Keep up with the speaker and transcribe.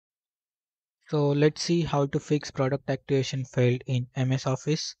So let's see how to fix product activation failed in MS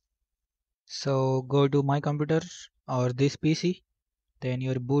Office. So go to my computer or this PC, then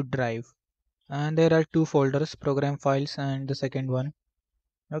your boot drive. And there are two folders, program files and the second one.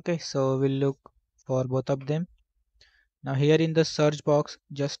 Okay, so we'll look for both of them. Now here in the search box,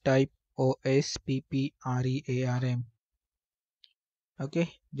 just type OSPPREARM.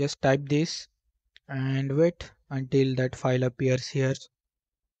 Okay, just type this and wait until that file appears here.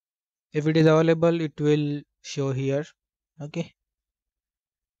 If it is available, it will show here. Okay,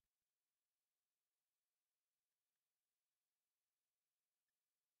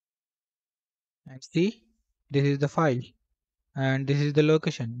 and see, this is the file and this is the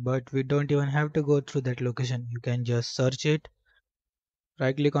location, but we don't even have to go through that location. You can just search it,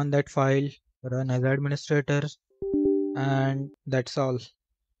 right click on that file, run as administrator, and that's all.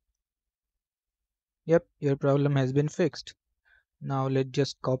 Yep, your problem has been fixed. Now let's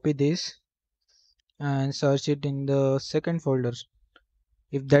just copy this and search it in the second folder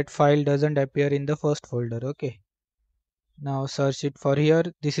if that file doesn't appear in the first folder. Okay, now search it for here.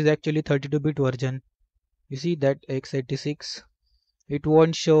 This is actually 32-bit version. You see that x86. It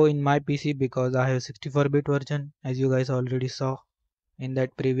won't show in my PC because I have 64-bit version, as you guys already saw in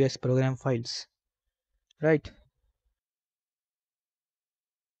that previous program files, right?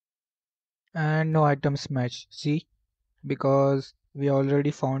 And no items match, see, because we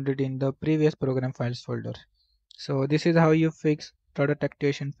already found it in the previous program files folder. So this is how you fix product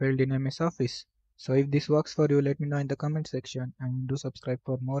activation failed in MS Office. So if this works for you, let me know in the comment section and do subscribe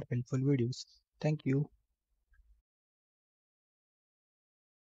for more helpful videos. Thank you.